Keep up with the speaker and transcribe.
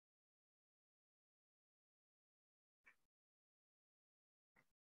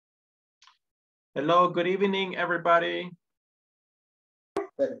Hello, good evening, everybody.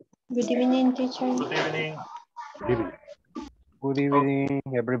 Good evening, teacher. Good evening. Good evening. Good evening,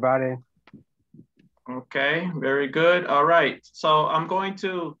 everybody. Okay, very good. All right, so I'm going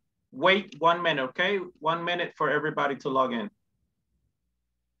to wait 1 minute, okay? 1 minute for everybody to log in.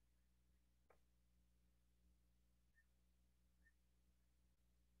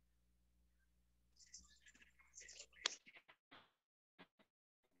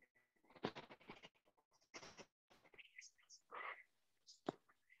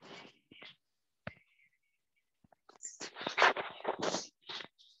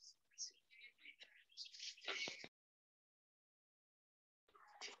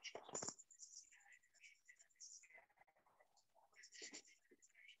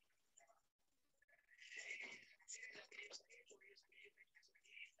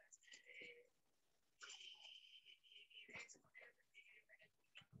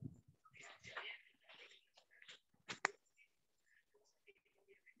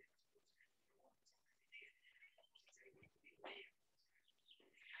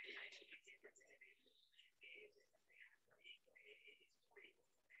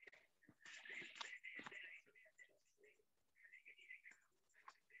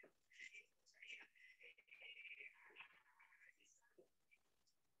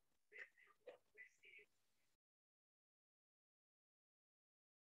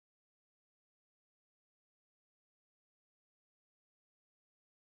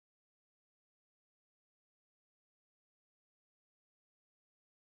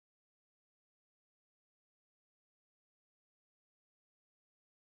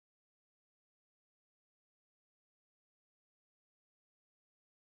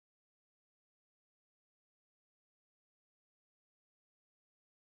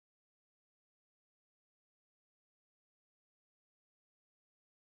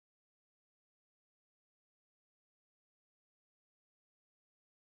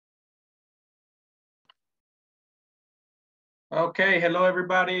 Okay, hello,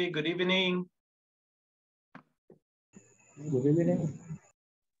 everybody. Good evening. Good evening.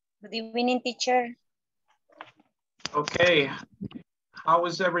 Good evening, teacher. Okay, how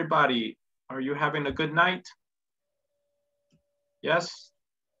is everybody? Are you having a good night? Yes?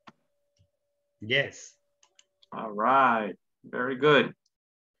 Yes. All right, very good.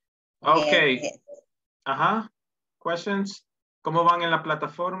 Okay. Yes. Ajá. Questions? ¿Cómo van en la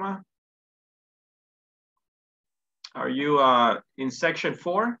plataforma? Are you in section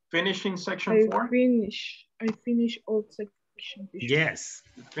 4? Finishing section 4? I finish all section. Yes.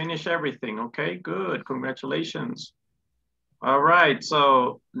 Finish everything. Okay, good. Congratulations. All right,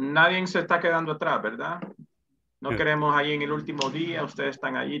 so nadie se está quedando atrás, ¿verdad? No queremos ahí en el último día, ustedes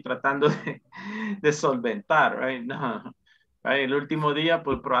están ahí tratando de solventar, right? No. Right, el último día,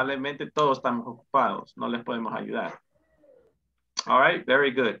 pues probablemente todos estamos ocupados, no les podemos ayudar. All right,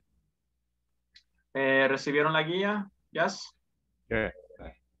 very good. ¿Recibieron la guía? Yes? Yeah.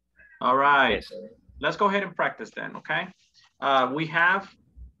 All right. Yes. Let's go ahead and practice then, okay? We have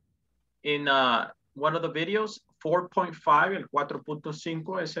in one of the videos, 4.5, el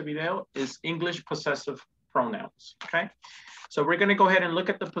 4.5, ese video is English possessive pronouns, okay? So we're gonna go ahead and look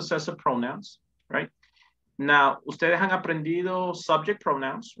at the possessive pronouns, right? Now, ustedes han aprendido subject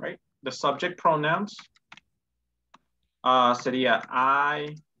pronouns, right? The subject pronouns sería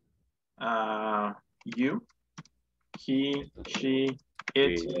I, you, he, she,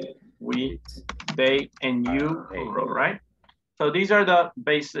 it, we, they, and you, plural, right? So these are the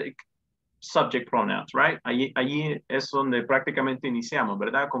basic subject pronouns, right? Allí es donde prácticamente iniciamos,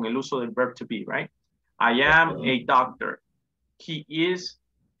 ¿verdad? Con el uso del verb to be, right? I am a doctor. He is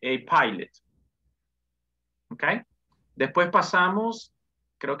a pilot. Okay. Después pasamos,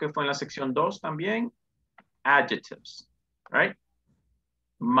 creo que fue en la sección 2 también, adjectives, right?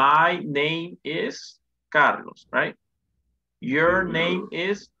 My name is Carlos, right? Your name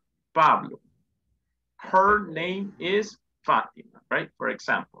is Pablo. Her name is Fatima, right? For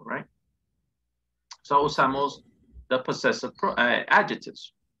example, right? So usamos the possessive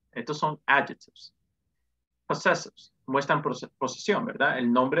adjectives. Estos son adjectives. Possessives muestran posesión, ¿verdad?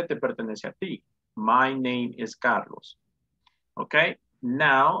 El nombre te pertenece a ti. My name is Carlos. Okay.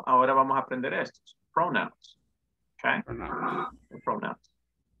 Now, ahora vamos a aprender estos. Pronouns. Okay. Pronouns.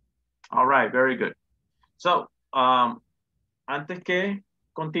 All right, very good. So, antes que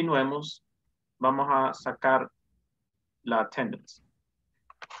continuemos, vamos a sacar la attendance.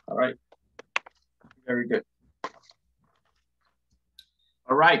 All right. Very good.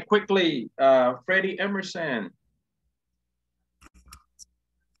 All right, quickly, Freddie Emerson.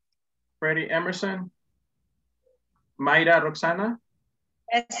 Freddie Emerson. Mayra Roxana.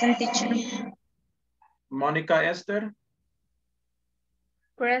 Present, teacher. Monica Esther.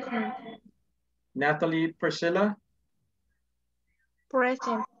 Present. Natalie Priscilla.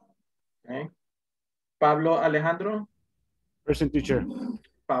 Present. Okay. Pablo Alejandro. Present, teacher.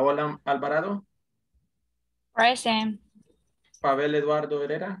 Paola Alvarado. Present. Pavel Eduardo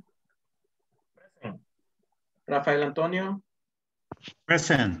Herrera. Rafael Antonio.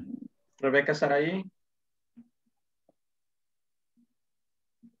 Present. Rebeca Saraí.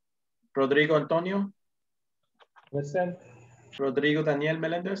 Rodrigo Antonio. Present. Rodrigo Daniel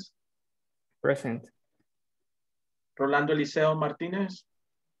Meléndez. Present. Rolando Eliseo Martínez.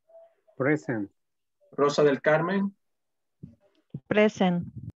 Present. Rosa del Carmen. Present.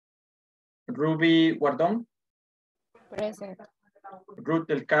 Ruby Guardón. Present. Ruth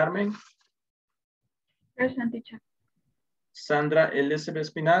del Carmen. Present, teacher. Sandra Elizabeth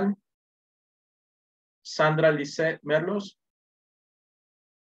Espinal. Sandra Lisette Merlos.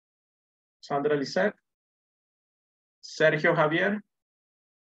 Sandra Lisette. Sergio Javier.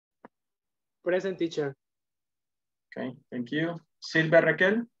 Present, teacher. Okay, thank you. Silvia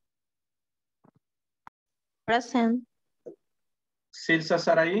Raquel. Present. Silsa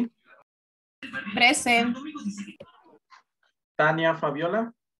Saraí. Present. Tania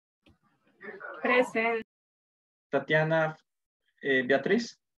Fabiola. Present. Tatiana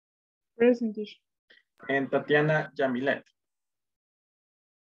Beatriz. Present, teacher. And Tatiana Yamilet.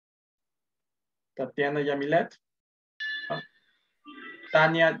 Tatiana Yamilet.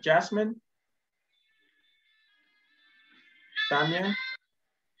 Tania Jasmine. Tania.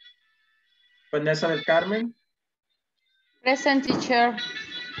 Vanessa del Carmen. Present, teacher.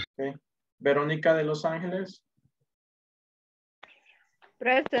 Okay. Verónica de Los Ángeles.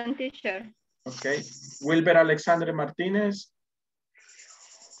 Present, teacher. Okay. Wilber Alexandre Martínez.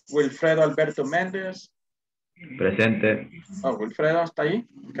 Wilfredo Alberto Méndez. Presente. Oh, Wilfredo está ahí.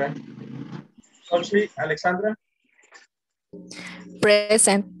 Okay. Sochi Alexandra.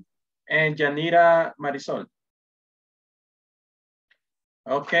 Present. And Yanira Marisol.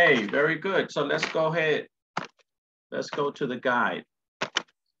 Okay, very good. So let's go ahead. Let's go to the guide.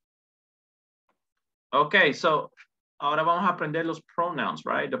 Okay, so ahora vamos a aprender los pronouns,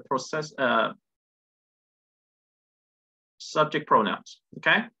 right? The process, subject pronouns,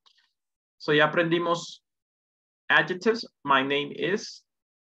 okay? So ya aprendimos adjectives. My name is,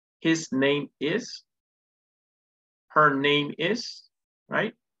 his name is, her name is,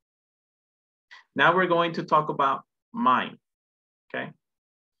 right? Now we're going to talk about mine, okay?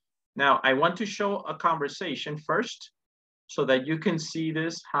 Now I want to show a conversation first so that you can see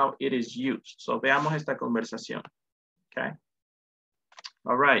this, how it is used. So veamos esta conversación, okay?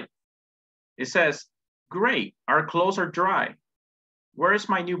 All right. It says, great, our clothes are dry. Where is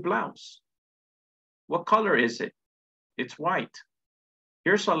my new blouse? What color is it? It's white.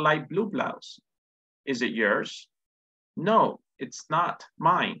 Here's a light blue blouse. Is it yours? No, it's not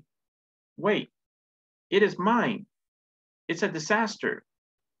mine. Wait, it is mine. It's a disaster.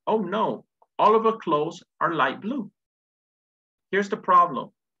 Oh no, all of our clothes are light blue. Here's the problem.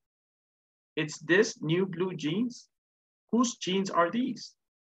 It's this new blue jeans. Whose jeans are these?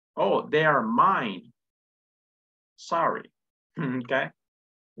 Oh, they are mine. Sorry. Okay,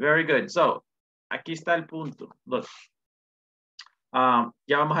 very good. So, aquí está el punto. Look,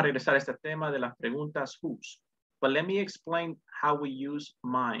 ya vamos a regresar a este tema de las preguntas whose. But let me explain how we use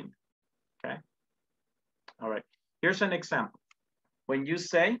mine. Okay. All right. Here's an example. When you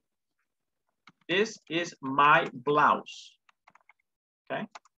say, this is my blouse. Okay.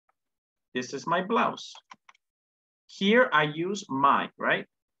 This is my blouse. Here I use mine, right?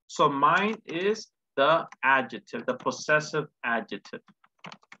 So mine is the adjective, the possessive adjective.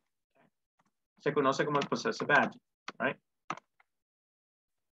 Se conoce como el possessive adjective, right?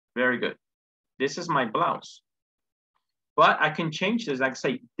 Very good. This is my blouse. But I can change this. I can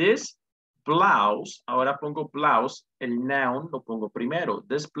say, this blouse, ahora pongo blouse, el noun lo pongo primero.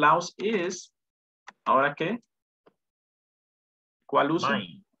 This blouse is, ¿ahora qué? ¿Cuál uso?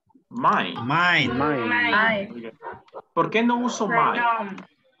 Mine. Mine. Mine. Mine. ¿Por qué no uso mine?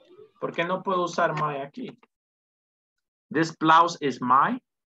 ¿Por qué no puedo usar my aquí? This blouse is mine.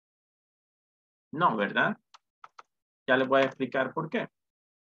 No, ¿verdad? Ya les voy a explicar por qué.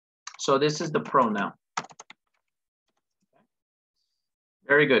 So this is the pronoun.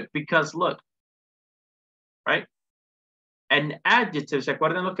 Very good. Because look, right? An adjective, ¿se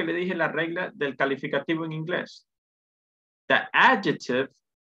acuerdan lo que le dije la regla del calificativo en inglés? The adjective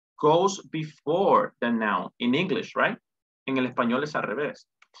goes before the noun in English, right? En el español es al revés.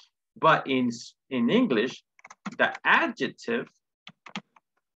 But in English, the adjective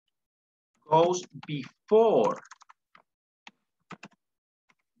goes before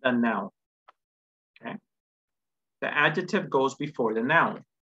the noun, okay? The adjective goes before the noun.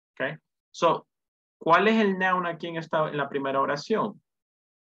 Okay. So, ¿cuál es el noun aquí en la primera oración?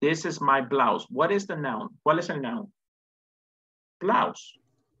 This is my blouse. What is the noun? ¿Cuál es el noun? Blouse.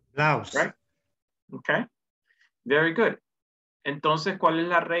 Blouse. Right? Okay. Very good. Entonces, ¿cuál es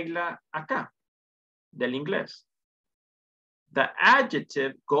la regla acá del inglés? The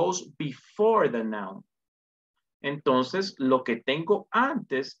adjective goes before the noun. Entonces, lo que tengo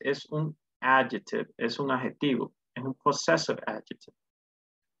antes es un adjective, es un adjetivo, es un possessive adjective.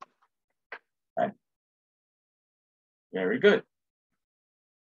 Right? Very good.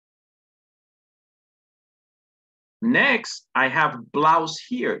 Next, I have blouse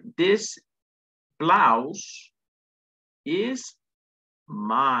here. This blouse is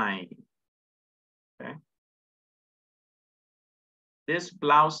mine. Okay. This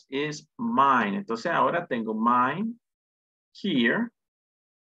blouse is mine. Entonces ahora tengo mine here,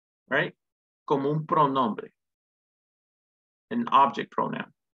 right? Como un pronombre. An object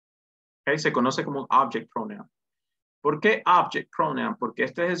pronoun. Okay, se conoce como un object pronoun. ¿Por qué object pronoun? Porque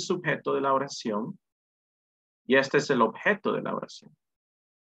este es el sujeto de la oración y este es el objeto de la oración.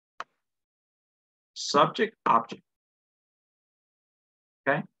 Subject, object.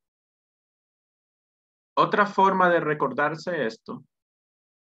 Okay. Otra forma de recordarse esto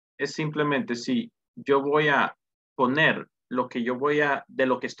es simplemente si yo voy a poner de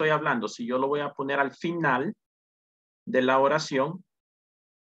lo que estoy hablando, si yo lo voy a poner al final de la oración,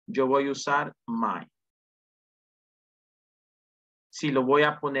 yo voy a usar my. Si lo voy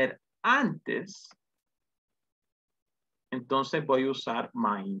a poner antes, entonces voy a usar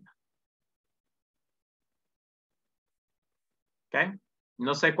mine. ¿Ok?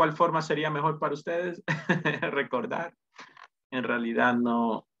 No sé cuál forma sería mejor para ustedes recordar. En realidad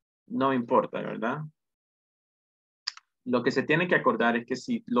no importa, ¿verdad? Lo que se tiene que acordar es que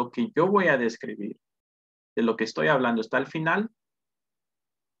si lo que yo voy a describir, de lo que estoy hablando, está al final,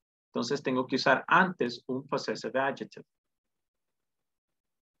 entonces tengo que usar antes un possessive adjective.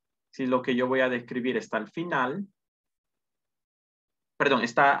 Si lo que yo voy a describir está al final, perdón,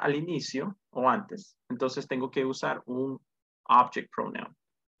 está al inicio o antes, entonces tengo que usar un object pronoun.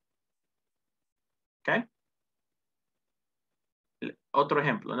 ¿Ok? Otro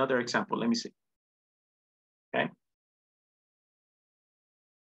ejemplo, another example, let me see. Okay.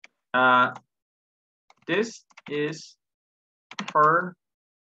 This is her,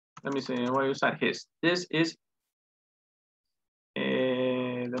 let me see, voy a usar his. This is,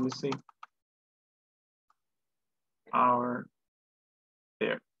 let me see, our,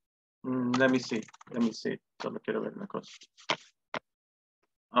 there. Let me see, solo quiero ver una cosa.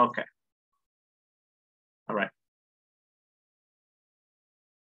 Okay. All right.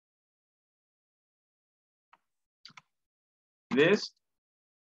 This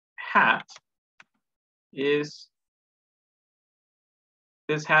hat is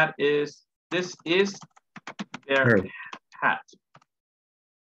their hat.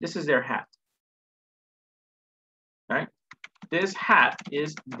 This is their hat. Right? This hat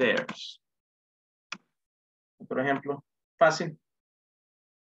is theirs. Por ejemplo, fácil.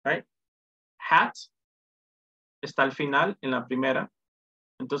 Right? Hat está al final en la primera.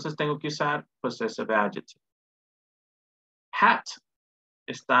 Entonces tengo que usar possessive adjective. Hat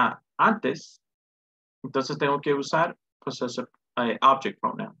está antes. Entonces tengo que usar possessive object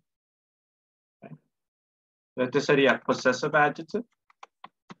pronoun. Okay. Este sería possessive adjective.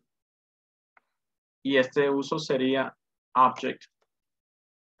 Y este uso sería object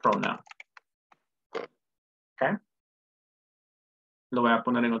pronoun. Okay. Lo voy a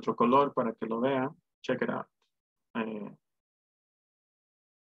poner en otro color para que lo vean. Check it out.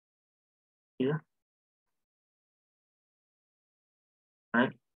 Here. All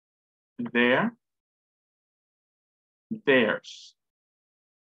right. There. Theirs.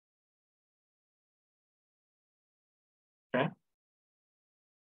 Okay.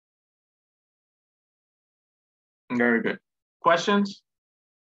 Very good. Questions?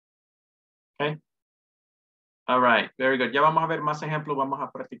 Okay. All right. Very good. Ya vamos a ver más ejemplos. Vamos a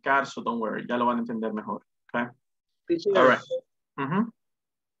practicar. So don't worry. Ya lo van a entender mejor. Okay. Teacher, All right. Uh-huh.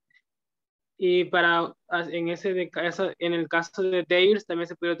 Y para en el caso de theirs también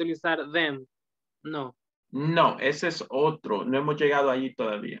se puede utilizar them. No. No, ese es otro. No hemos llegado allí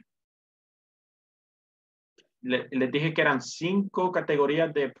todavía. Les dije que eran 5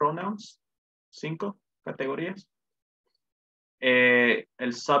 categorías de pronouns. 5 categorías.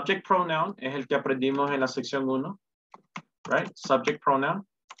 El subject pronoun es el que aprendimos en la sección 1. Right? Subject pronoun.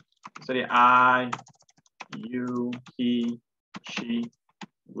 Sería I, you, he, she,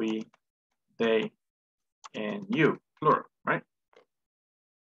 we, they, and you. Plural, right?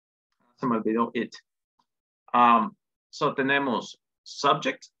 Se me olvidó it. So tenemos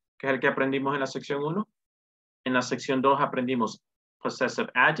subject, que es el que aprendimos en la sección 1. En la sección 2 aprendimos possessive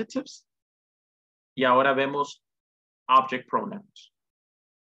adjectives. Y ahora vemos object pronouns.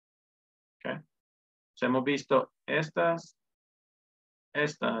 Okay. So hemos visto estas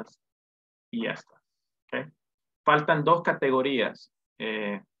y estas. Okay. Faltan 2 categorías,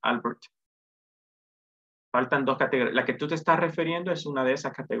 Albert. Faltan 2 categorías. La que tú te estás refiriendo es una de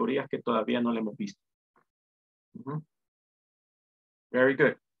esas categorías que todavía no le hemos visto. Very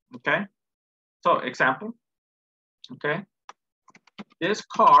good. Okay. So, example. Okay. This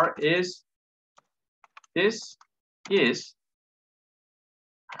is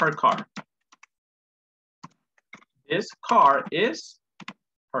her car. This car is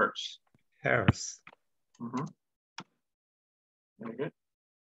hers. Hers. Very good.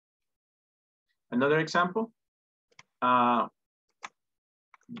 Another example. That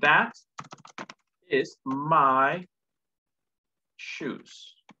is my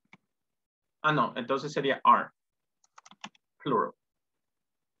shoes. No, entonces sería are. Plural.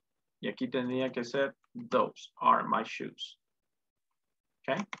 Y aquí tendría que ser those are my shoes.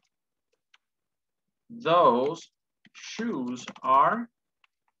 Okay. Those shoes are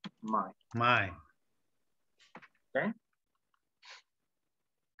mine. Mine. Okay.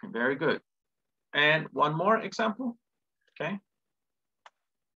 Very good. And one more example. Okay.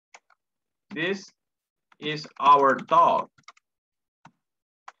 This is our dog.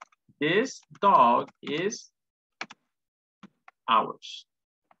 This dog is ours.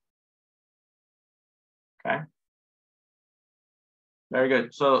 Okay. Very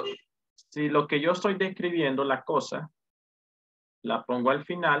good. So, si lo que yo estoy describiendo, la cosa, la pongo al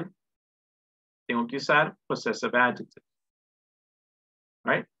final, tengo que usar possessive adjective.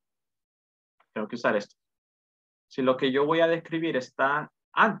 Right? Tengo que usar esto. Si lo que yo voy a describir está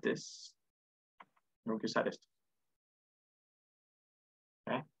antes, tengo que usar esto.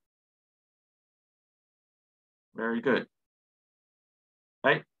 Okay. Very good.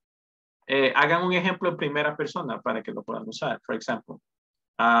 Right? Hagan un ejemplo en primera persona para que lo puedan usar. For example,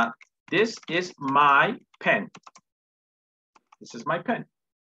 this is my pen. This is my pen.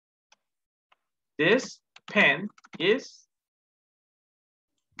 This pen is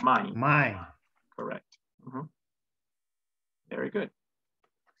mine. Mine. Correct. Very good.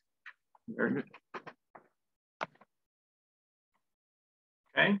 Very good.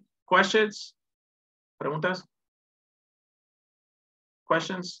 Okay. Questions? Preguntas?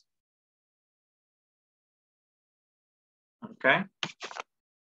 Questions? Okay.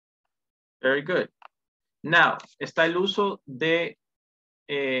 Very good. Now, está el uso de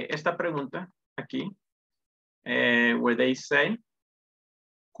esta pregunta aquí, where they say,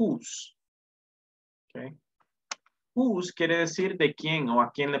 whose. Okay. Whose quiere decir de quién o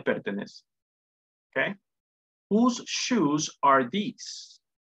a quién le pertenece. Okay. Whose shoes are these?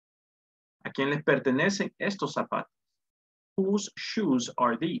 ¿A quién les pertenecen estos zapatos? Whose shoes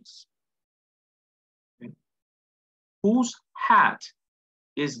are these? Okay. Whose hat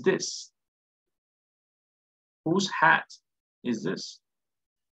is this? Whose hat is this?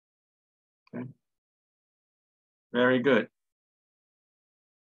 Okay. Very good.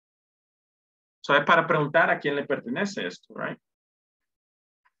 So es para preguntar a quién le pertenece esto, right?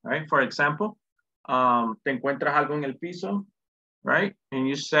 Right. For example, te encuentras algo en el piso, right? And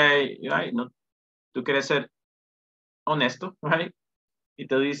you say, right, no, tú quieres ser honesto, right? Y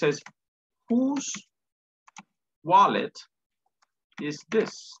te dices, whose wallet is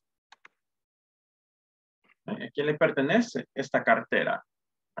this? ¿A quién le pertenece esta cartera?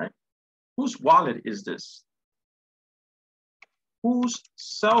 Right? Whose wallet is this? Whose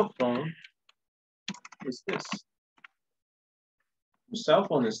cell phone is this? Whose cell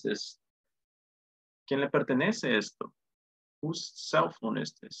phone is this? ¿Quién le pertenece esto? Whose cell phone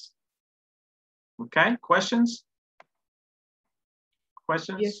is this? Okay, questions?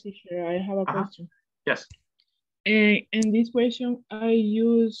 Questions? Yes, teacher, I have a question. Yes. In this question, I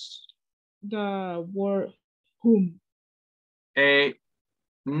use the word whom.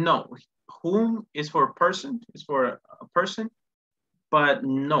 No, whom is for a person, is for a person, but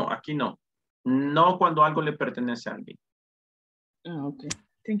no, aquí no. No cuando algo le pertenece a alguien. Okay.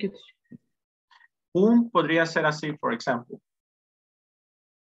 Thank you, teacher. Whom podría ser así, for example.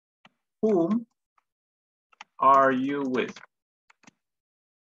 Whom are you with?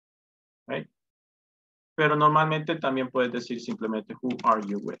 Right? Pero normalmente también puedes decir simplemente who are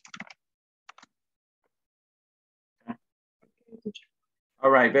you with? Okay. All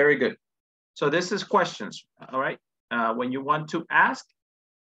right, very good. So this is questions, all right? When you want to ask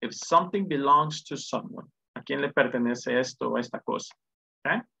if something belongs to someone. ¿A quién le pertenece esto o esta cosa?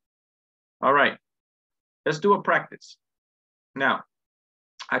 Okay? All right. let's do a practice. Now,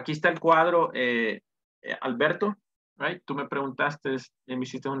 aquí está el cuadro, Alberto, right? Tú me preguntaste, me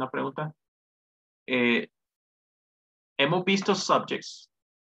hiciste una pregunta. Hemos visto subjects,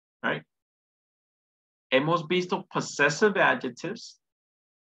 right? Hemos visto possessive adjectives,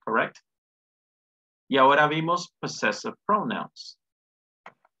 correct? Y ahora vimos possessive pronouns.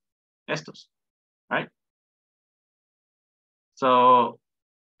 Estos, right? So,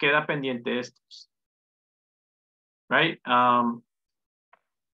 queda pendiente estos. Right?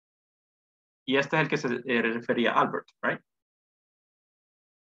 Y este es el que se refería a Albert, right?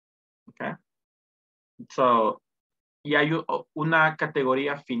 Okay. So, y hay una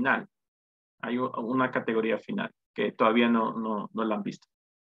categoría final. Hay una categoría final que todavía no la han visto.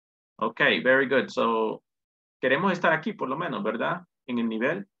 Okay, very good. So, queremos estar aquí por lo menos, ¿verdad? En el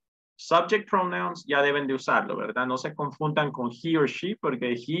nivel. Subject pronouns ya deben de usarlo, ¿verdad? No se confundan con he or she,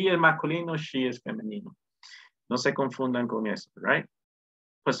 porque he es masculino, she es femenino. No se confundan con eso, right?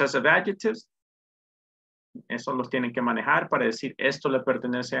 Possessive adjectives, eso los tienen que manejar para decir esto le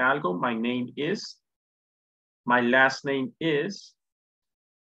pertenece a algo. My name is, my last name is,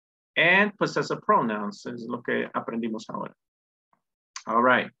 and possessive pronouns es lo que aprendimos ahora. All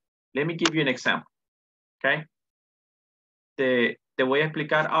right, let me give you an example, okay? Te voy a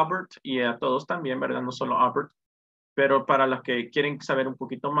explicar Albert y a todos también, ¿verdad? No solo Albert, pero para los que quieren saber un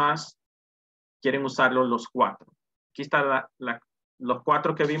poquito más, quieren usarlo los cuatro. Aquí está los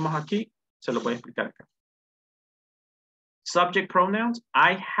cuatro que vimos aquí, se los voy a explicar acá. Subject pronouns,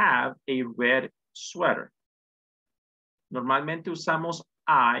 I have a red sweater. Normalmente usamos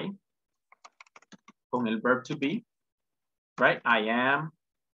I con el verb to be, right? I am,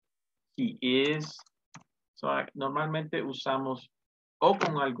 he is. So, normalmente usamos o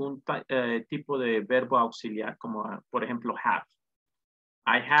con algún tipo de verbo auxiliar, como por ejemplo have.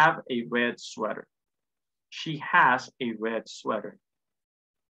 I have a red sweater. She has a red sweater.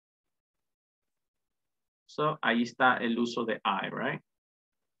 So, ahí está el uso de I, right?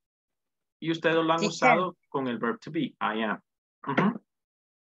 Y ustedes lo han usado con el verb to be, I am.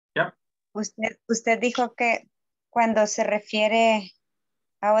 Yep. Usted dijo que cuando se refiere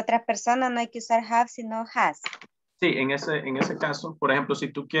a otra persona no hay que usar have, sino has. Sí, en ese caso, por ejemplo,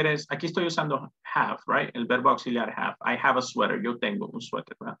 si tú quieres, aquí estoy usando have, right? El verbo auxiliar have. I have a sweater. Yo tengo un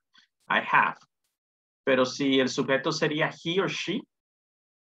suéter, ¿verdad? I have. Pero si el sujeto sería he or she,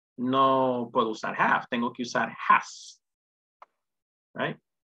 no puedo usar have. Tengo que usar has. Right?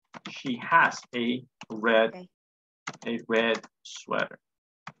 She has a red sweater.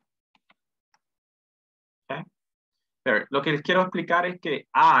 Okay. Pero lo que les quiero explicar es que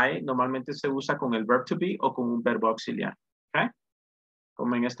I normalmente se usa con el verb to be o con un verbo auxiliar. Okay.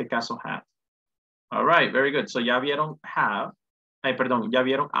 Como en este caso have. All right, very good. So ya vieron have. Ya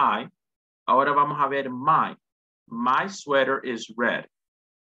vieron I. Ahora vamos a ver my. My sweater is red.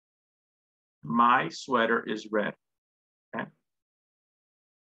 My sweater is red. Okay.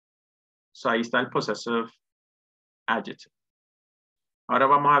 So ahí está el possessive adjective. Ahora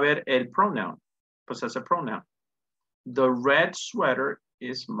vamos a ver el pronoun. Possessive pronoun. The red sweater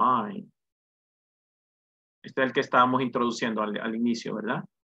is mine. Este es el que estábamos introduciendo al inicio, ¿verdad?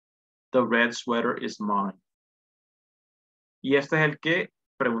 The red sweater is mine. Y este es el que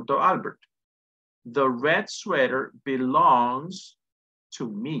preguntó Albert. The red sweater belongs to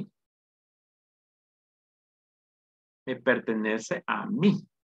me. Me pertenece a mí.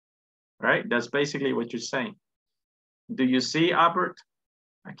 Right? That's basically what you're saying. Do you see, Albert?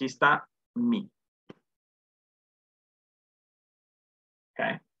 Aquí está me.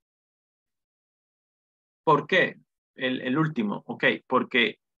 Okay. ¿Por qué? El último. Ok,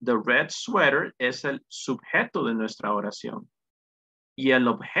 porque the red sweater es el sujeto de nuestra oración. Y el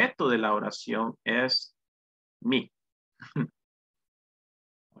objeto de la oración es me.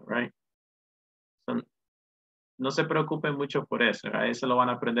 All right. So, no se preocupen mucho por eso. Right? Eso lo van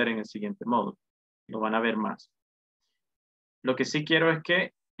a aprender en el siguiente módulo. Lo van a ver más. Lo que sí quiero es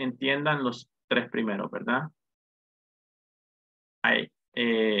que entiendan los tres primeros, ¿verdad? Ahí,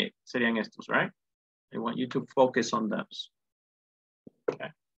 serían estos, right? I want you to focus on those.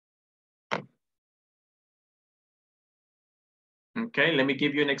 Okay. Okay, let me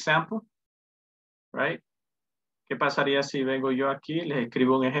give you an example. Right? ¿Qué pasaría si vengo yo aquí? Les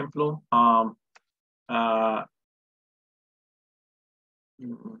escribo un ejemplo.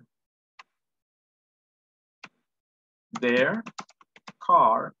 Their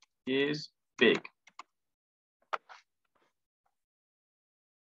car is big.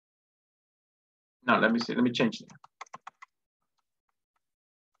 Now, let me see. Let me change it.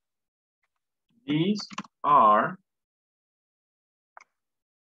 These are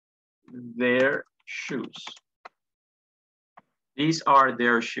their shoes. These are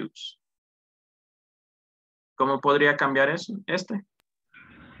their shoes. ¿Cómo podría cambiar eso?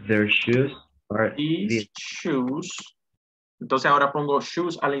 Their shoes are These shoes. Entonces ahora pongo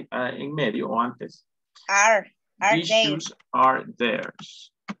shoes en medio o antes. Are These they? shoes are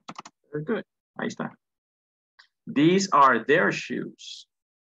theirs. Very good. Ahí está. These are their shoes.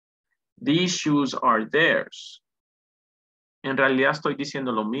 These shoes are theirs. En realidad estoy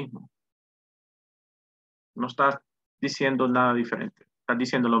diciendo lo mismo. No estás diciendo nada diferente. Estás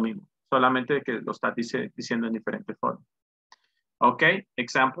diciendo lo mismo. Solamente que lo estás diciendo en diferente forma. Okay,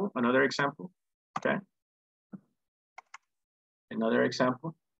 example, another example. Okay. Another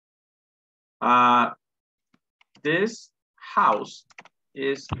example. This house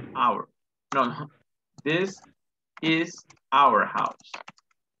is our. No. This is our house.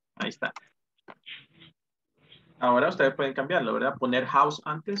 Ahí está. Ahora ustedes pueden cambiarlo, ¿verdad? Poner house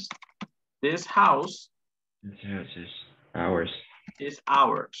antes. This house is ours. is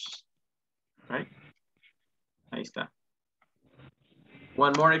ours. Right? Ahí está.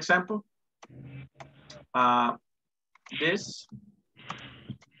 One more example. This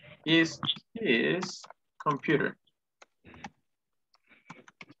is his computer.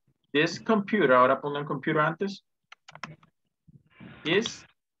 This computer, ahora pongan computer antes. Is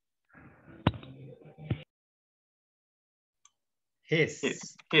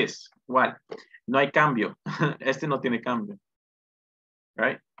his. Igual. No hay cambio. Este no tiene cambio.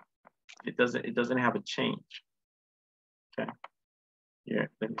 Right? It doesn't have a change. Okay. Here,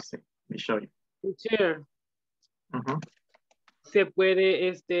 let me see. Let me show you. Teacher, Uh-huh. se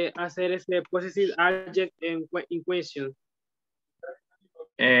puede hacer este possessive adjective in question.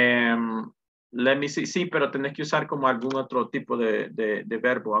 Let me see. Sí, pero tenés que usar como algún otro tipo de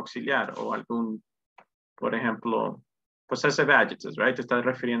verbo auxiliar o algún, por ejemplo, possessive adjectives, right? Te estás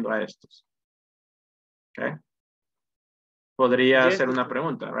refiriendo a estos. Okay. Podría Yes. hacer una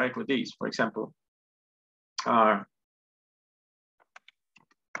pregunta, right? With these, for example.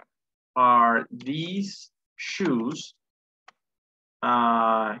 Are these shoes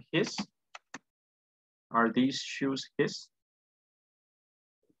his? Are these shoes his?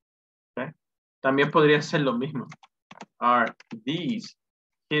 Okay. También podría ser lo mismo. Are these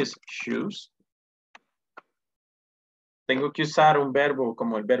his shoes? Tengo que usar un verbo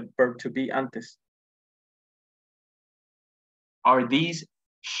como el verb to be antes. Are these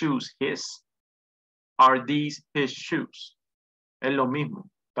shoes his? Are these his shoes? Es lo mismo.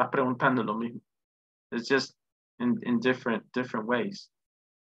 Estás preguntando lo mismo. It's just in different ways.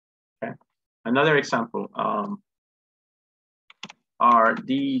 Okay. Another example. Are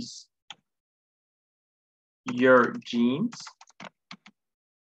these your jeans?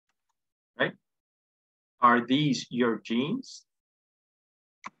 Right? Are these your jeans?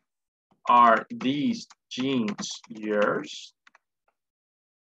 Are these jeans yours?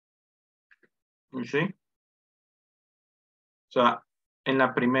 You see? So, en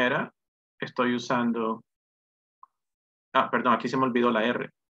la primera estoy usando, perdón, aquí se me olvidó la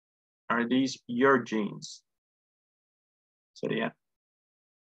R. Are these your jeans? Sería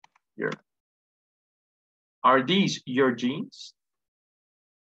your. Are these your jeans?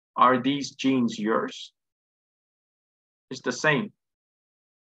 Are these jeans yours? It's the same.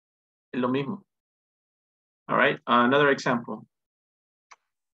 Es lo mismo. All right, another example.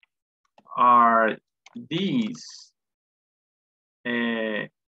 Are these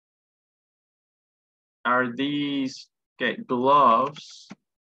gloves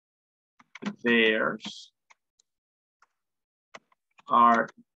theirs? Are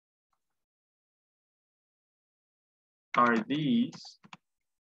these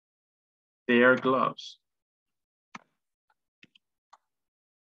their gloves?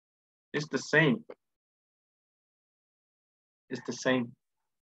 It's the same. It's the same.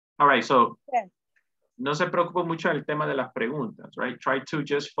 All right, so Yeah. no se preocupe mucho el tema de las preguntas, right? Try to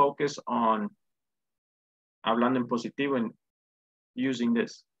just focus on hablando en positivo and using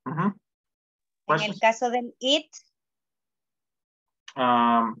this. En el caso del it.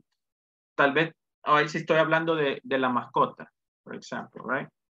 Tal vez, ahí sí estoy hablando de la mascota, for example, right?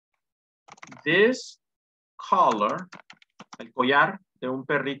 This collar, el collar de un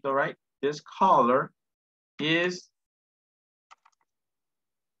perrito, right? This collar is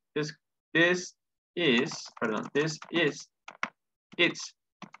its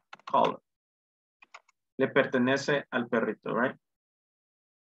collar. Le pertenece al perrito, right?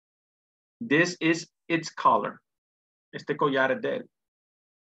 This is its collar. Este collar es de él.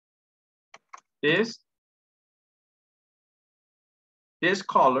 This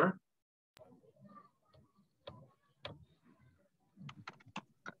collar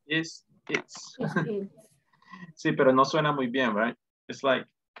is It's. Sí, pero no suena muy bien, right? It's like,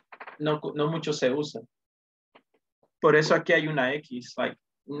 no mucho se usa. Por eso aquí hay una X, like,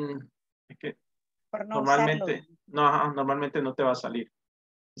 es que Por no normalmente, usarlo. no, ajá, normalmente no te va a salir.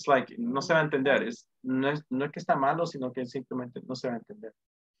 It's like, no se va a entender. No es que está malo, sino que simplemente no se va a entender.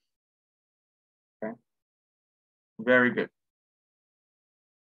 Okay. Very good.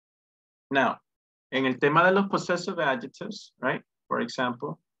 Now, en el tema de los possessive adjectives, right? For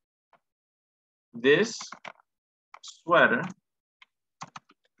example, this sweater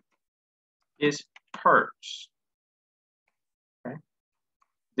is hers. Okay.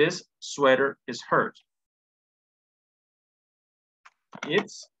 This sweater is hers.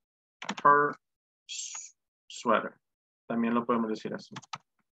 It's her sweater. También lo podemos decir así.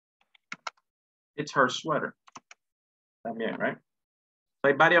 It's her sweater. También, right? So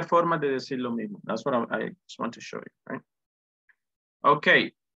hay varias formas de decir lo mismo. That's what I just want to show you, right?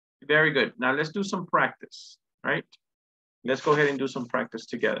 Okay, very good. Now let's do some practice, right? Let's go ahead and do some practice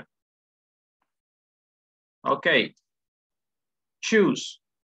together. Okay. Choose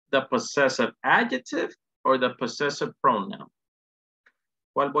the possessive adjective or the possessive pronoun.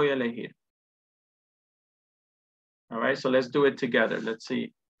 ¿Cuál voy a elegir? All right, so let's do it together. Let's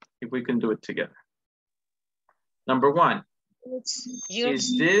see if we can do it together. Number one,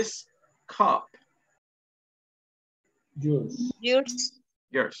 is this cup? Yours. Yours.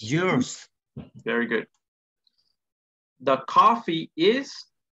 Yours. Very good. The coffee is?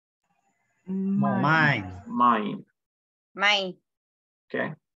 Mine. Mine. Mine.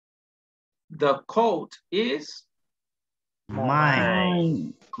 Okay. The coat is?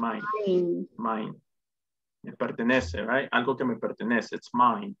 Mine. Mine. Mine. Me pertenece, right? Algo que me pertenece. It's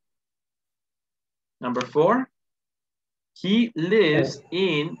mine. Number four. He lives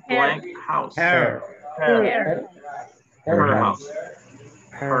in blank house. Her. Her house.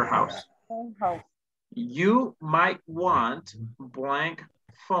 Her house. House. You might want blank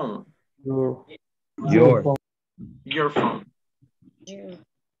phone. Your. Your phone. You.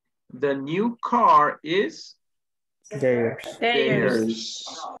 The new car is? Theirs. Theirs.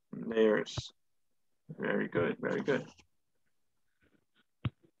 Theirs. Very good, very good.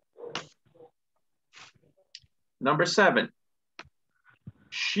 Number 7.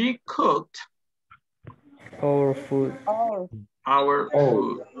 She cooked Our food. All. our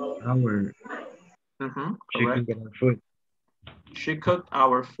food. Our. She Correct. can get our food. She cooked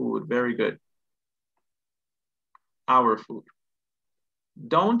our food. Very good. Our food.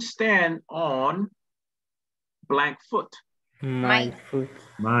 Don't stand on blank foot. My food.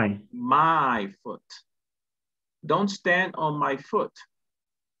 My foot. Don't stand on my foot.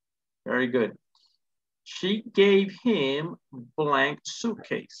 Very good. She gave him blank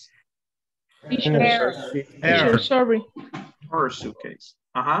suitcase. Teacher, sorry. Her suitcase.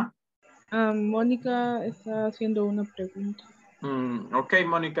 Mónica está haciendo una pregunta. Ok,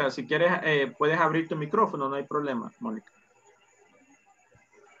 Mónica, si quieres, puedes abrir tu micrófono, no hay problema, Mónica.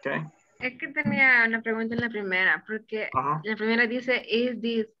 Ok. Es que tenía una pregunta en la primera, porque la primera dice, is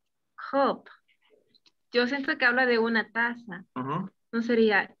this cup? Yo siento que habla de una taza. No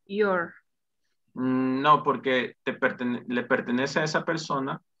sería your. No, porque le pertenece a esa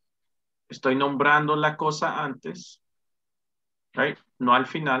persona. Estoy nombrando la cosa antes. Right? No al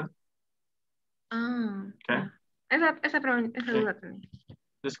final. Okay. Esa duda también.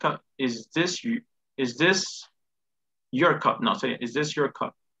 This cup, is this your cup? No, say, is this your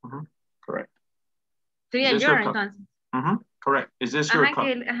cup? Correct. Sería your entonces. Correct. Is this your cup?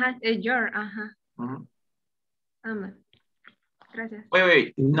 Your, Gracias.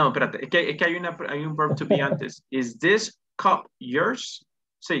 Wait. No, espérate. Es que hay un verb to be antes. Is this cup yours?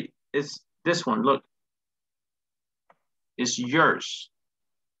 See, it's this one. Look. It's yours.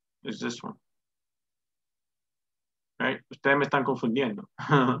 It's this one. Right? Ustedes me están confundiendo.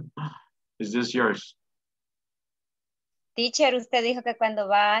 Is this yours? Teacher, usted dijo que cuando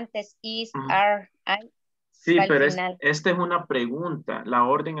va antes is, are, I. Sí, pero esta es una pregunta. La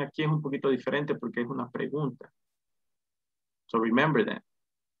orden aquí es un poquito diferente porque es una pregunta. So remember that.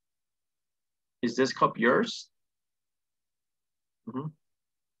 Is this cup yours?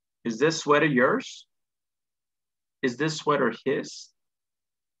 Is this sweater yours? Is this sweater his?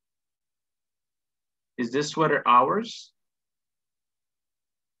 Is this sweater ours?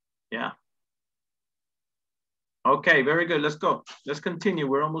 Yeah. Okay, very good. Let's go. Let's continue.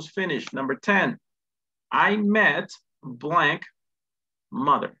 We're almost finished. Number 10. I met blank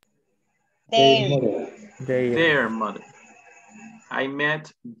mother. Their mother. I met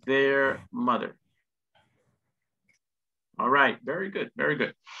their mother. All right, very good, very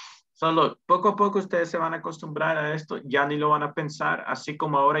good. Solo poco a poco ustedes se van a acostumbrar a esto, ya ni lo van a pensar, así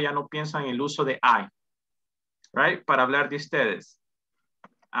como ahora ya no piensan en el uso de I, right? Para hablar de ustedes.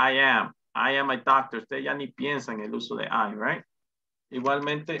 I am a doctor. Ustedes ya ni piensan en el uso de I, right?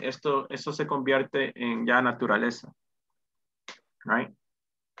 Igualmente, eso se convierte en ya naturaleza, right?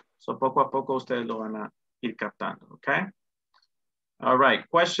 So poco a poco ustedes lo van a ir captando, okay? All right,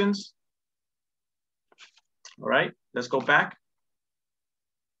 questions? All right, let's go back.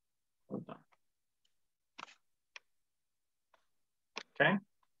 Hold on. Okay.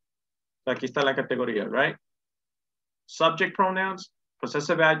 So aquí está la categoría, right? Subject pronouns,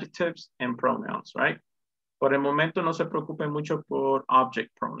 possessive adjectives, and pronouns, right? Por el momento no se preocupen mucho por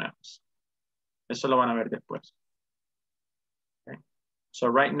object pronouns. Eso lo van a ver después. Okay. So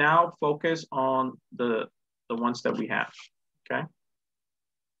right now, focus on the ones that we have, okay?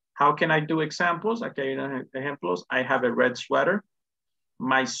 How can I do examples? Aquí hay unos ejemplos. I have a red sweater.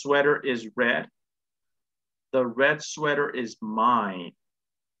 My sweater is red. The red sweater is mine.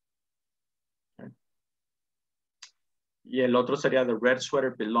 Okay. Y el otro sería the red sweater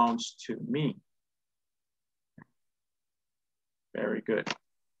belongs to me. Very good.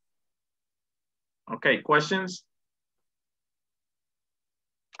 Okay, questions?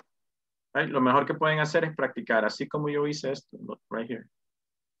 Right, lo mejor que pueden hacer es practicar, así como yo hice esto, look, right here.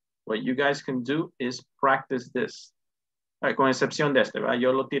 What you guys can do is practice this. Right, con excepción de este, ¿verdad?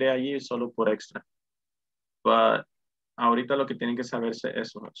 Yo lo tiré allí solo por extra. But ahorita lo que tienen que saberse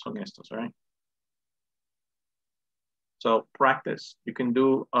son estos, right? So practice. You can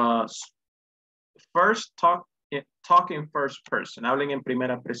do first talk in first person. Hablen en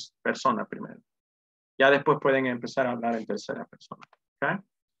primera persona primero. Ya después pueden empezar a hablar en tercera persona. Okay?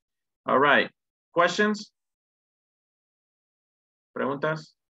 All right. Questions?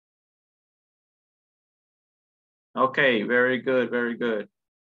 Preguntas? Okay, very good, very good.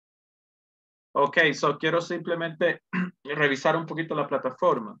 Okay, so quiero simplemente revisar un poquito la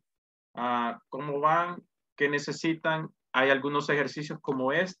plataforma. ¿Cómo van? ¿Qué necesitan? Hay algunos ejercicios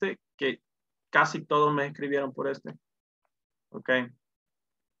como este que casi todos me escribieron por este. Okay.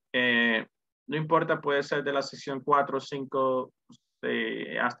 No importa, puede ser de la sección 4 o 5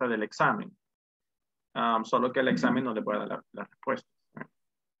 hasta del examen. Solo que el examen no le puede dar la respuesta.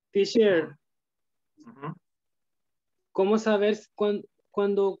 Teacher, Uh-huh. ¿cómo saber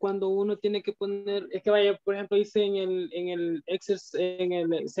cuando uno tiene que poner, es que vaya, por ejemplo, hice en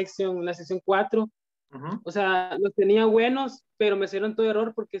la sección 4, Uh-huh. o sea, los tenía buenos, pero me hicieron todo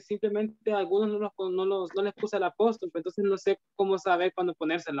error porque simplemente algunos no les puse el apóstol, entonces no sé cómo saber cuándo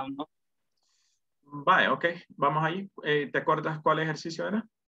ponérsela o no. Vale, ok, vamos ahí. ¿Te acuerdas cuál ejercicio era?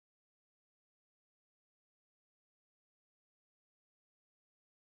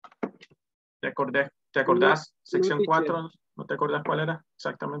 ¿Te acordás? Sección no, 4, ¿no te acordás cuál era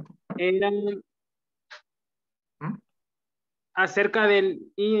exactamente? Era acerca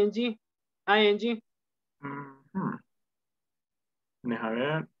del ING. Uh-huh. Deja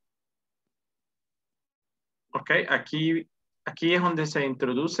ver. Ok, aquí es donde se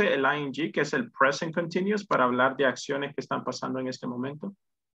introduce el ING, que es el present continuous, para hablar de acciones que están pasando en este momento.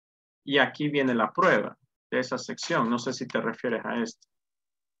 Y aquí viene la prueba de esa sección. No sé si te refieres a esto.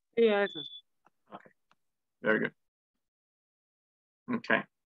 Sí, a eso. Okay, very good. Okay.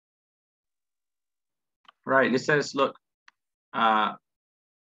 Right, it says,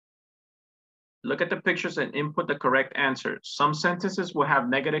 look at the pictures and input the correct answer. Some sentences will have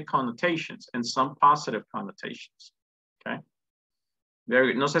negative connotations and some positive connotations. Okay.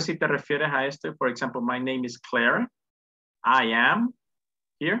 Very good. No sé si te refieres a esto. For example, my name is Clara. I am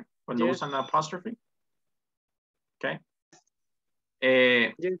here. Cuando Yes. usan la apostrophe. Okay.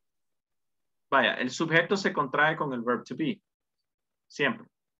 Yes. Vaya, el sujeto se contrae con el verb to be. Siempre.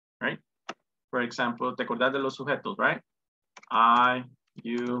 Right? For example, ¿te acordás de los sujetos, right? I,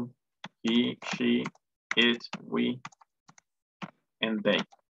 you, he, she, it, we, and they.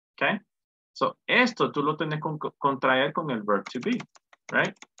 Okay? So, esto tú lo tienes que contraer con el verb to be,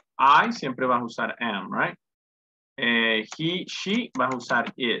 right? I siempre vas a usar am, right? He, she vas a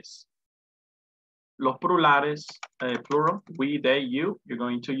usar is. Los plurales, plural, we, they, you, you're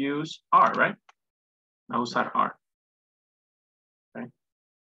going to use are, right? Vas a usar are. Okay?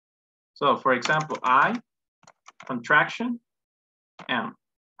 So, for example, I, contraction, am.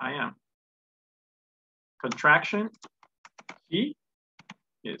 I am. Contraction, he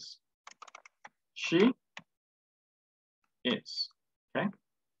is. She is. Okay.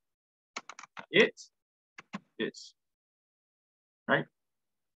 It is. Right.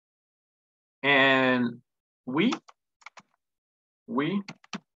 And we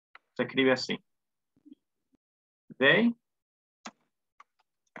se escribe así. They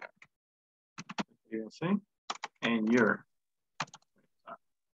See? And your.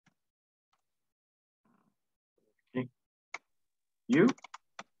 Okay. You.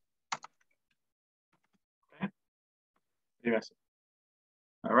 Okay.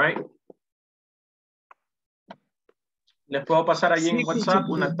 All right. Les puedo pasar allí en WhatsApp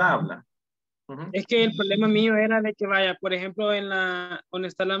una tabla. Es que el problema mío era de que vaya, por ejemplo, en donde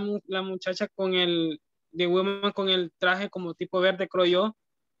está la muchacha con de woman con el traje como tipo verde, creo yo.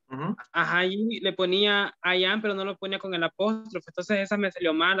 Ajá, ahí le ponía I am, pero no lo ponía con el apóstrofe. Entonces esa me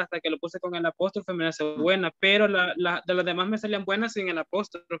salió mal hasta que lo puse con el apóstrofe, me hace buena. Pero de los demás me salían buenas sin el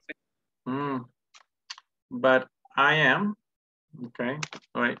apóstrofe. But I am. Okay.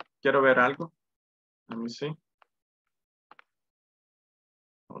 All right. Quiero ver algo. Let me see.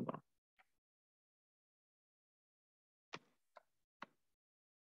 Hold on.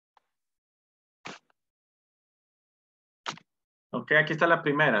 Okay, aquí está la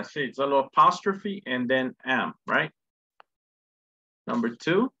primera. Sí, solo apostrophe and then am, right? Number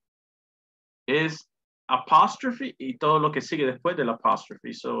 2 is apostrophe y todo lo que sigue después del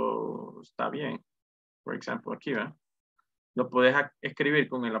apostrophe. So, está bien. Por ejemplo, aquí, ¿verdad? Lo puedes escribir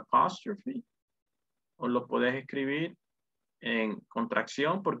con el apostrophe o lo puedes escribir en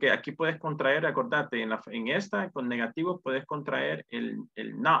contracción, porque aquí puedes contraer, acordate, en esta con negativo puedes contraer el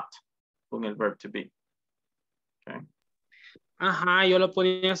not con el verb to be. Okay. Ajá, yo lo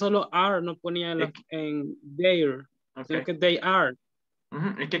ponía solo are, no ponía en their, sino que they are.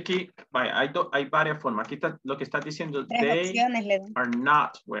 Es que aquí, vaya, hay varias formas. Aquí está lo que está diciendo, they are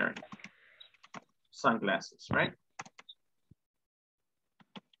not wearing sunglasses, right?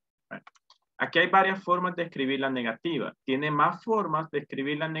 Aquí hay varias formas de escribir la negativa. Tiene más formas de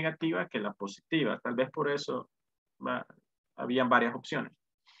escribir la negativa que la positiva. Tal vez por eso habían varias opciones.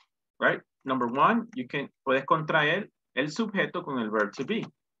 Right? Number 1, puedes contraer el sujeto con el verb to be.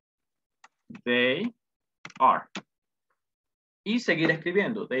 They are. Y seguir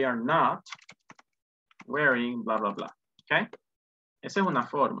escribiendo. They are not wearing bla, bla, bla. ¿Ok? Esa es una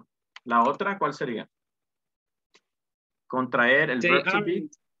forma. La otra, ¿cuál sería? Contraer el verb to be.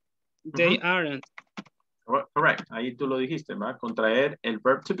 They aren't. Correct. Ahí tú lo dijiste, ¿verdad? Contraer el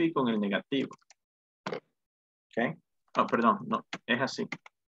verb to be con el negativo. ¿Ok? Oh, perdón. No, es así.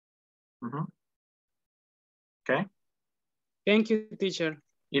 ¿Ok? Thank you, teacher.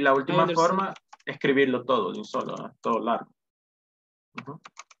 Y la última forma, escribirlo todo de un solo, ¿no? Todo largo.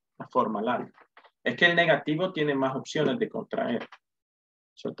 La forma larga. Es que el negativo tiene más opciones de contraer.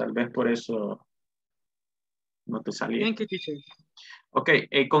 Tal vez por eso no te salía. Thank you, teacher. Ok,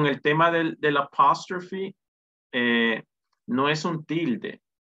 con el tema del apostrophe, no es un tilde.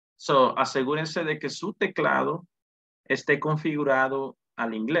 So, asegúrense de que su teclado esté configurado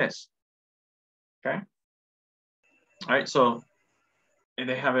al inglés. Ok. All right, so,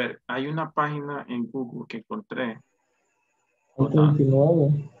 deja ver, hay una página en Google que encontré.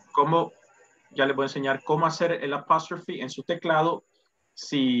 ¿Cómo? Ya les voy a enseñar cómo hacer el apostrophe en su teclado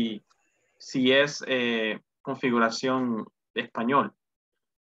si es configuración de español.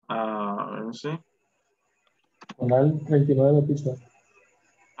 No sé. Canal 39 pizza.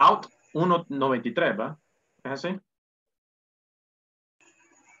 Out 193, ¿va? ¿Es así?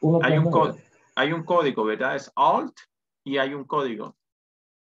 Hay un código, ¿verdad? Es Alt y hay un código.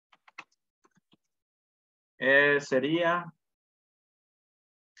 Sería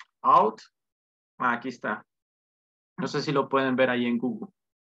Out. Aquí está. No sé si lo pueden ver ahí en Google.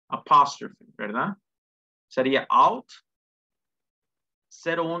 Apostrophe, ¿verdad? Sería Alt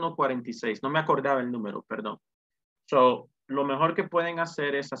 0146. No me acordaba el número, perdón. So, lo mejor que pueden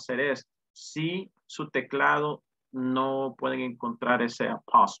hacer es hacer esto. Si su teclado no pueden encontrar ese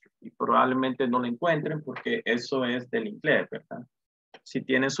apostrophe, y probablemente no lo encuentren porque eso es del inglés, ¿verdad? Si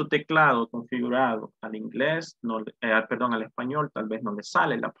tienen su teclado configurado al inglés, perdón, al español, tal vez no les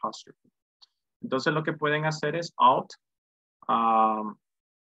sale el apostrophe. Entonces lo que pueden hacer es Alt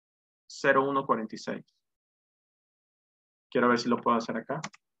 0146. Quiero ver si lo puedo hacer acá.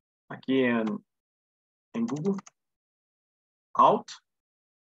 Aquí en Google. Alt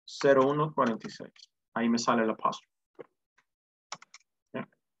 0146. Ahí me sale el apostrophe.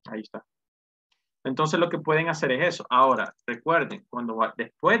 Ahí está. Entonces lo que pueden hacer es eso. Ahora, recuerden,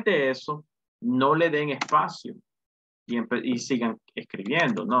 después de eso, no le den espacio y sigan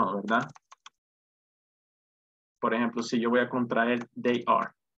escribiendo, ¿no? ¿Verdad? Por ejemplo, si yo voy a contraer they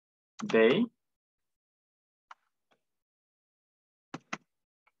are. They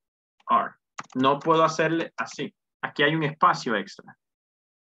are. No puedo hacerle así. Aquí hay un espacio extra.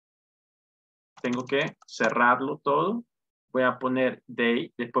 Tengo que cerrarlo todo. Voy a poner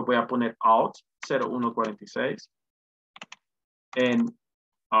they, después voy a poner out 0146 and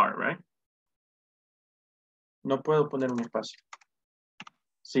are, right? No puedo poner un espacio.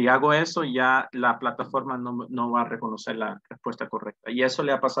 Si hago eso, ya la plataforma no va a reconocer la respuesta correcta. Y eso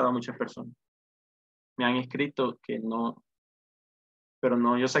le ha pasado a muchas personas. Me han escrito que no, pero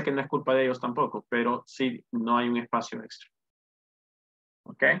no, yo sé que no es culpa de ellos tampoco, pero sí, no hay un espacio extra.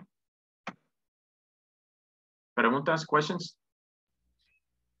 ¿Ok? ¿Preguntas, questions?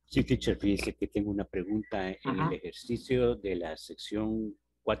 Sí, teacher, fíjese que tengo una pregunta en el ejercicio de la sección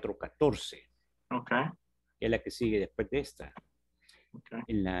 414. Ok. Es la que sigue después de esta. Okay.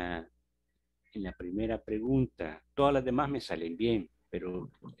 En la primera pregunta, todas las demás me salen bien, pero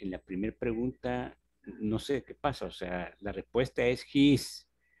en la primera pregunta no sé qué pasa. O sea, la respuesta es his,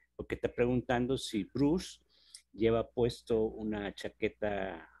 porque está preguntando si Bruce lleva puesto una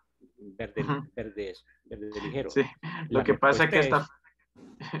chaqueta verde ligero. Sí, lo que pasa es que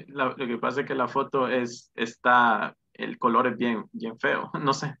lo que pasa es que la foto está, el color es bien feo,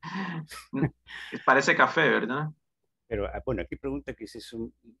 no sé, parece café, ¿verdad? Pero bueno, aquí pregunta que si es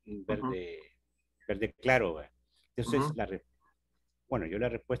un verde claro, ¿verdad? Entonces, bueno, yo la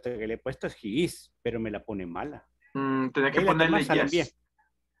respuesta que le he puesto es he is, pero me la pone mala. Tenés que ponerle yes. Bien.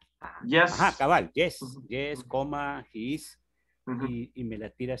 Yes. Ajá, cabal, yes, yes, coma, he is, y me la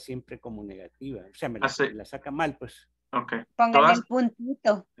tira siempre como negativa. O sea, me la saca mal, pues. Okay. Póngale el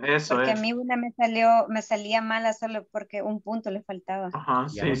puntito. Eso porque es. a mí una me salía mala solo porque un punto le faltaba. Ajá,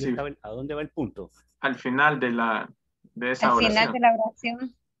 ¿Y a dónde va el punto? Al final de esa oración. Al final de la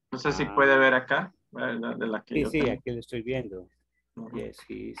oración. No sé si puede ver acá. De la que sí, aquí lo estoy viendo. Yes,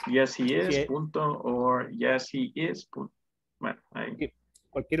 he is. Yes, he is, punto, or yes, he is, punto. Bueno, ahí.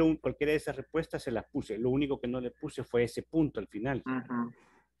 Cualquiera de esas respuestas se las puse. Lo único que no le puse fue ese punto al final.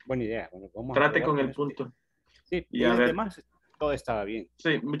 Buena idea. Bueno, vamos Trate a con el punto. Sí, y a ver. Demás, todo estaba bien.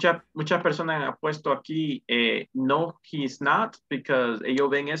 Sí, muchas personas han puesto aquí, no, he's not, because ellos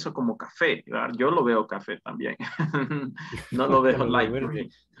ven eso como café, ¿verdad? Yo lo veo café también. No lo veo light green.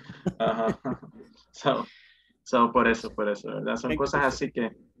 So, por eso, ¿verdad? Son cosas así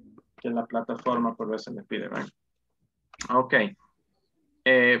que la plataforma por veces les pide, ¿verdad? Ok.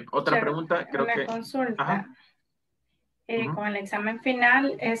 Otra pregunta, creo que... Consulta. Con el examen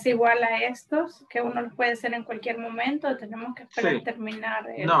final, ¿es igual a estos? ¿Que uno los puede hacer en cualquier momento o tenemos que esperar terminar?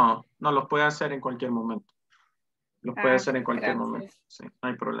 No, los puede hacer en cualquier momento. Los puede hacer en cualquier momento. Sí, no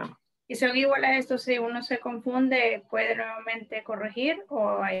hay problema. ¿Y son igual a estos? Si uno se confunde, ¿puede nuevamente corregir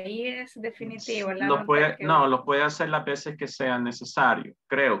o ahí es definitivo? Los puede hacer las veces que sea necesario,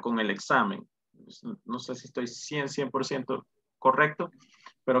 creo, con el examen. No sé si estoy 100% correcto,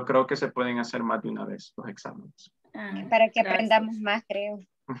 pero creo que se pueden hacer más de una vez los exámenes. Para que aprendamos más, creo.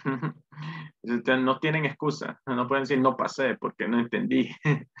 No tienen excusa. No pueden decir no pasé porque no entendí.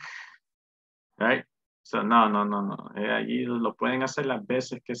 Right? So, no. Allí lo pueden hacer las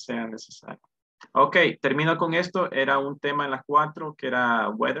veces que sea necesario. Ok, termino con esto. Era un tema en las 4 que era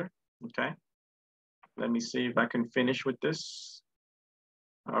weather. Ok. Let me see if I can finish with this.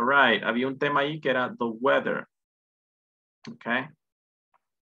 All right. Había un tema ahí que era the weather. Ok.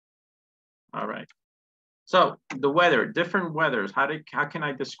 All right. So the weather, different weathers. How can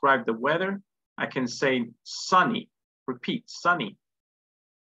I describe the weather? I can say sunny. Repeat, sunny.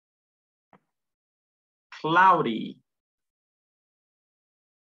 Cloudy.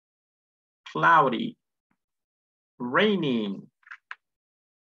 Cloudy. Raining.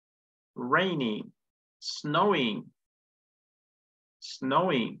 Raining. Snowing.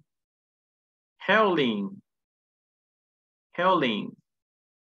 Snowing. Hailing. Hailing.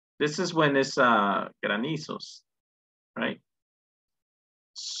 This is when it's granizos, right?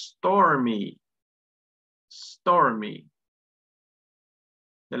 Stormy. Stormy.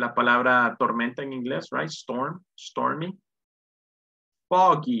 De la palabra tormenta en inglés, right? Storm, stormy.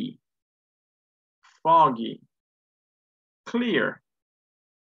 Foggy. Foggy. Clear.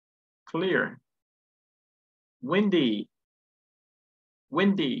 Clear. Windy.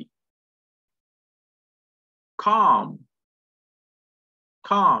 Windy. Calm.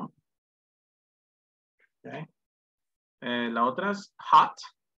 Calm. Okay. La otra es hot.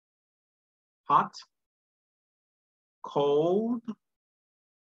 Hot. Cold.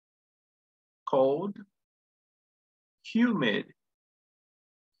 Cold. Humid.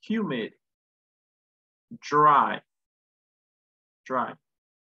 Humid. Dry. Dry.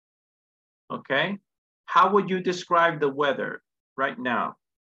 Okay. How would you describe the weather right now?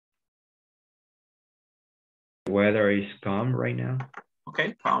 The weather is calm right now.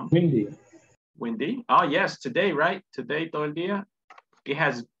 Okay, calm. Windy. Windy. Oh yes, today, right? Today, todo el día. It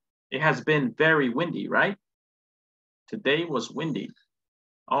has been very windy, right? Today was windy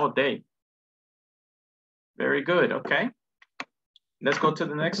all day. Very good. Okay. Let's go to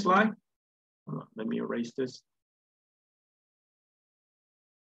the next slide. Let me erase this.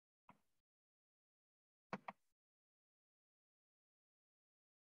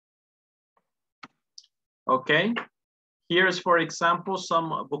 Okay. Here's, for example,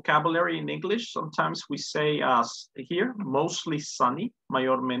 some vocabulary in English. Sometimes we say here, mostly sunny,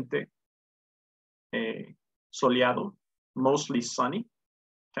 mayormente soleado, mostly sunny,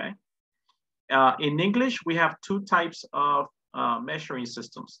 okay? In English, we have two types of measuring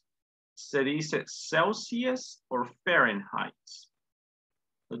systems. Se dice Celsius or Fahrenheit.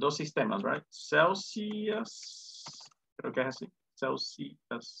 Los dos sistemas, right? Celsius, creo que es así,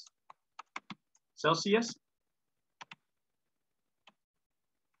 Celsius. Celsius.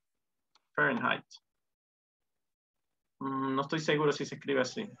 Fahrenheit. No estoy seguro si se escribe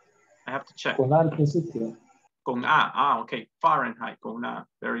así. I have to check. Con A al principio. Con A. Okay. Fahrenheit. Con A.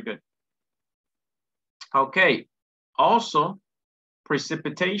 Very good. Okay. Also,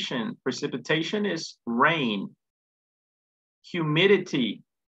 precipitation. Precipitation is rain. Humidity.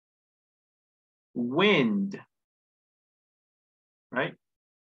 Wind. Right?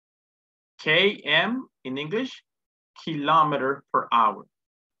 km in English, kilometer per hour.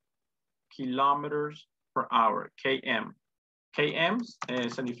 Kilometers per hour, km. Km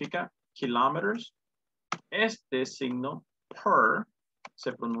significa kilómetros. Este signo per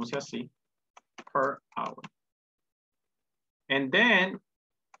se pronuncia así, per hour. And then,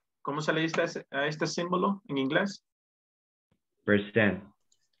 ¿cómo se le dice a este símbolo en inglés? Percent.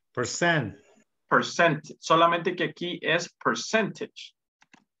 Percent. Percent. Solamente que aquí es percentage.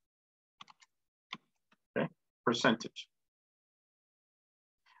 Okay, percentage.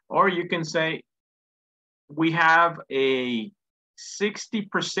 Or you can say, we have a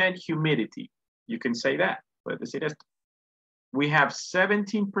 60% humidity. You can say that. Puedes decir esto. We have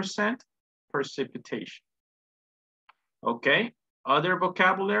 17% precipitation. Okay. Other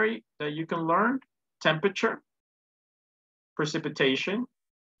vocabulary that you can learn. Temperature. Precipitation.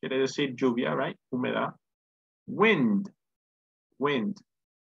 Quiere decir lluvia, right? Humedad. Wind. Wind.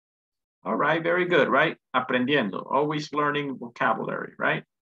 All right. Very good, right? Aprendiendo. Always learning vocabulary, right?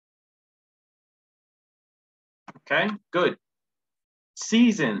 Okay, good.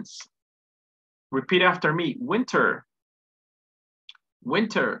 Seasons. Repeat after me. Winter.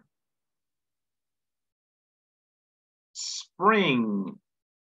 Winter. Spring.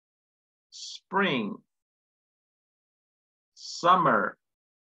 Spring. Summer.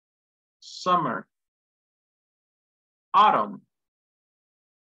 Summer. Autumn.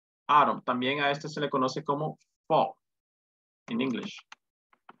 Autumn. También a este se le conoce como fall in English.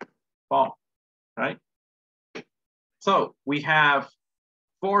 Fall, right? So we have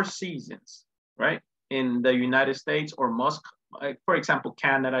 4 seasons, right? In the United States or most, for example,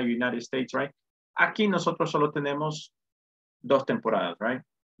 Canada, United States, right? Aquí nosotros solo tenemos 2 temporadas, right?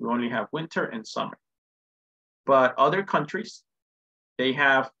 We only have winter and summer. But other countries, they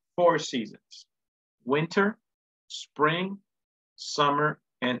have 4 seasons. Winter, spring, summer,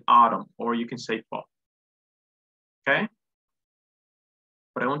 and autumn, or you can say fall. Okay?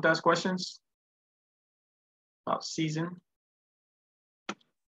 Preguntas, questions? About season.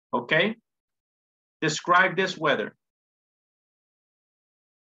 Okay. Describe this weather.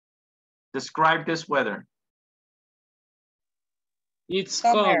 Describe this weather. It's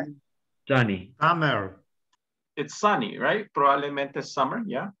Summer. cold. Sunny. Summer. It's sunny, right? Probablemente summer,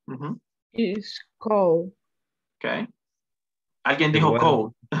 yeah. Mm-hmm. It's cold. Okay. Alguien The dijo weather-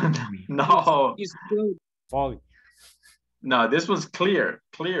 cold. No. It's cold. Fog. No, this was clear.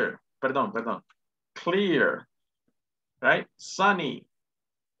 Clear. Perdón, perdón. Clear. Right? Sunny.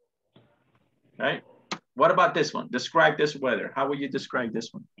 Right? What about this one? Describe this weather. How would you describe this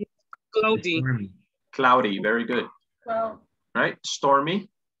one? Cloudy. Stormy. Cloudy. Very good. Well, Right? Stormy.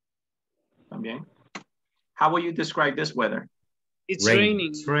 También. How will you describe this weather? It's Rain. raining.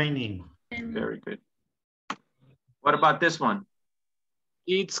 It's raining. Very good. What about this one?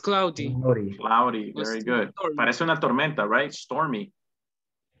 It's cloudy. Cloudy. Cloudy. Very good. Stormy. Parece una tormenta, right? Stormy.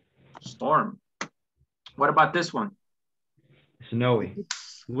 Storm. What about this one? Snowy.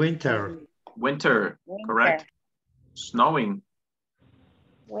 Winter. Winter. Correct. Snowing.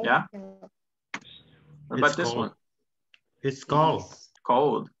 Yeah. What about It's this cold. one? It's cold.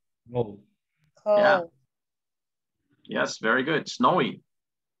 Cold. Cold. Cold. Yeah. Yes, very good. Snowy.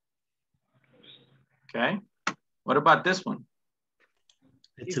 Okay. What about this one?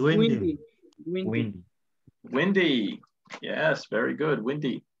 It's windy. Windy. Windy. Windy. Yes, very good.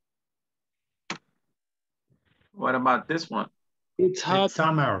 Windy. What about this one? It's hot. It's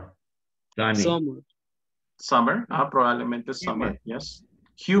summer. Sunny. Summer. Summer. Probablemente summer. Yes.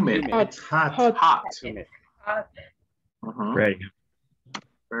 Humid. Hot. It's hot. Hot. hot. Mhm. Ready.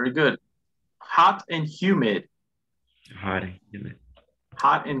 Very good. Hot and humid. Hot. Humid.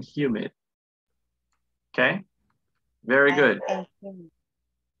 Hot and humid. Okay. Very good.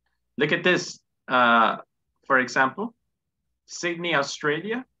 Look at this For example, Sydney,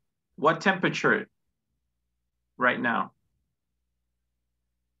 Australia. What temperature right now?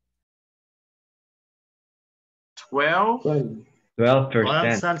 12?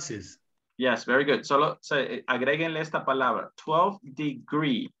 12%. Celsius. Yes, very good. Solo agréguenle esta palabra. 12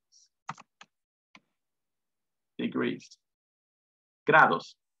 degrees. Degrees.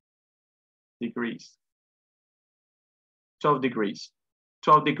 Grados. Degrees. 12 degrees.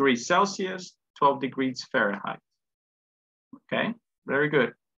 12 degrees Celsius, 12 degrees Fahrenheit. Okay, very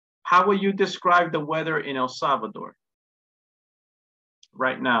good. How will you describe the weather in El Salvador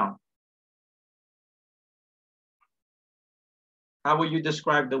right now? How will you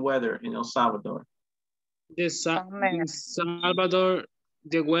describe the weather in El Salvador? In Salvador,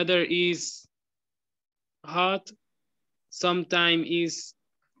 the weather is hot, sometimes is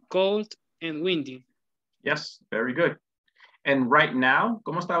cold and windy. Yes, very good. And right now,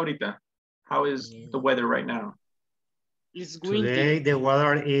 ¿cómo está ahorita? How is the weather right now? It's windy. Today the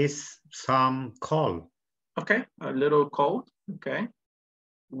weather is some cold. Okay, a little cold. Okay.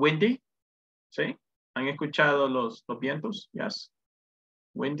 Windy. ¿Sí? ¿Han escuchado los vientos? Yes.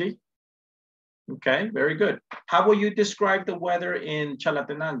 Windy. Okay, very good. How will you describe the weather in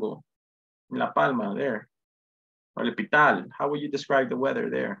Chalatenango? In La Palma, there. Or El Pital. How will you describe the weather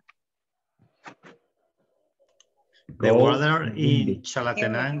there? The weather in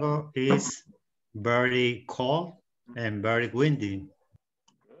Chalatenango is very cold and very windy.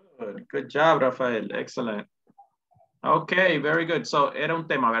 Good job, Rafael. Excellent. Okay, very good. So, era un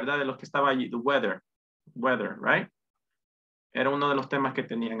tema, ¿verdad? De los que estaba allí, the weather. Weather, right? Era uno de los temas que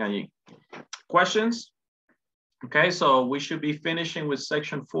tenían allí. Questions? Okay, so we should be finishing with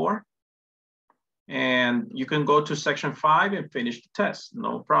section 4. And you can go to section 5 and finish the test,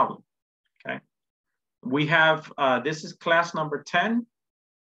 no problem. Okay. We have, this is class number 10.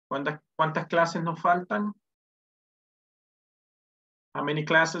 ¿Cuántas clases nos faltan? How many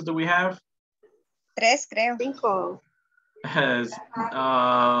classes do we have? 3, creo. 5.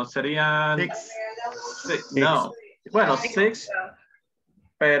 Serían 6. No, bueno, 6,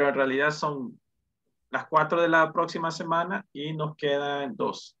 pero en realidad son las 4 de la próxima semana y nos quedan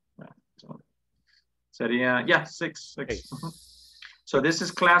 2. Sería, yeah, 6. So this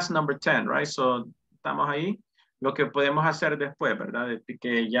is class number 10, right? So estamos ahí. Lo que podemos hacer después, ¿verdad? De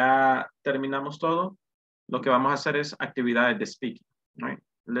que ya terminamos todo, lo que vamos a hacer es actividades de speaking, right?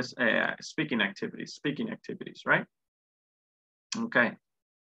 Let's, speaking activities, right? Okay,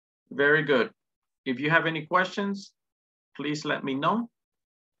 very good. If you have any questions, please let me know.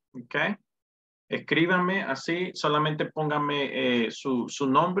 Okay, escríbanme así, solamente pónganme su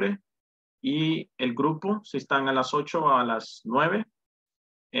nombre y el grupo, si están a las 8 o a las 9.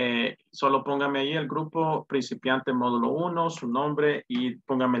 Solo póngame ahí el grupo principiante módulo 1, su nombre y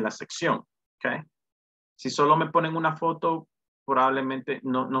póngame la sección. Okay. Si solo me ponen una foto, probablemente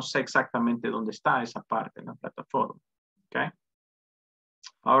no sé exactamente dónde está esa parte en la plataforma. Okay.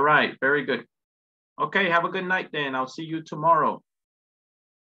 All right, very good. Okay, have a good night then. I'll see you tomorrow.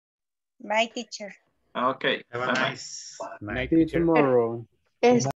 Bye, teacher. Okay. Have a nice night. See you tomorrow.